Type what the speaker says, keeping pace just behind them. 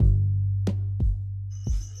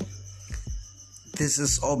This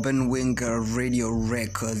is Urban Winger Radio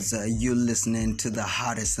Records. You're listening to the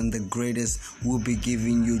hottest and the greatest. We'll be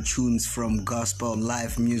giving you tunes from gospel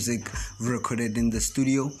live music recorded in the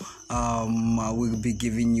studio. We'll be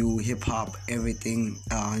giving you hip hop, everything,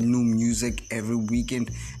 new music every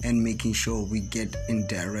weekend, and making sure we get in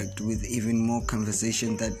direct with even more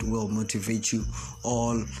conversation that will motivate you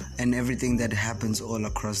all and everything that happens all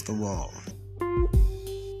across the world.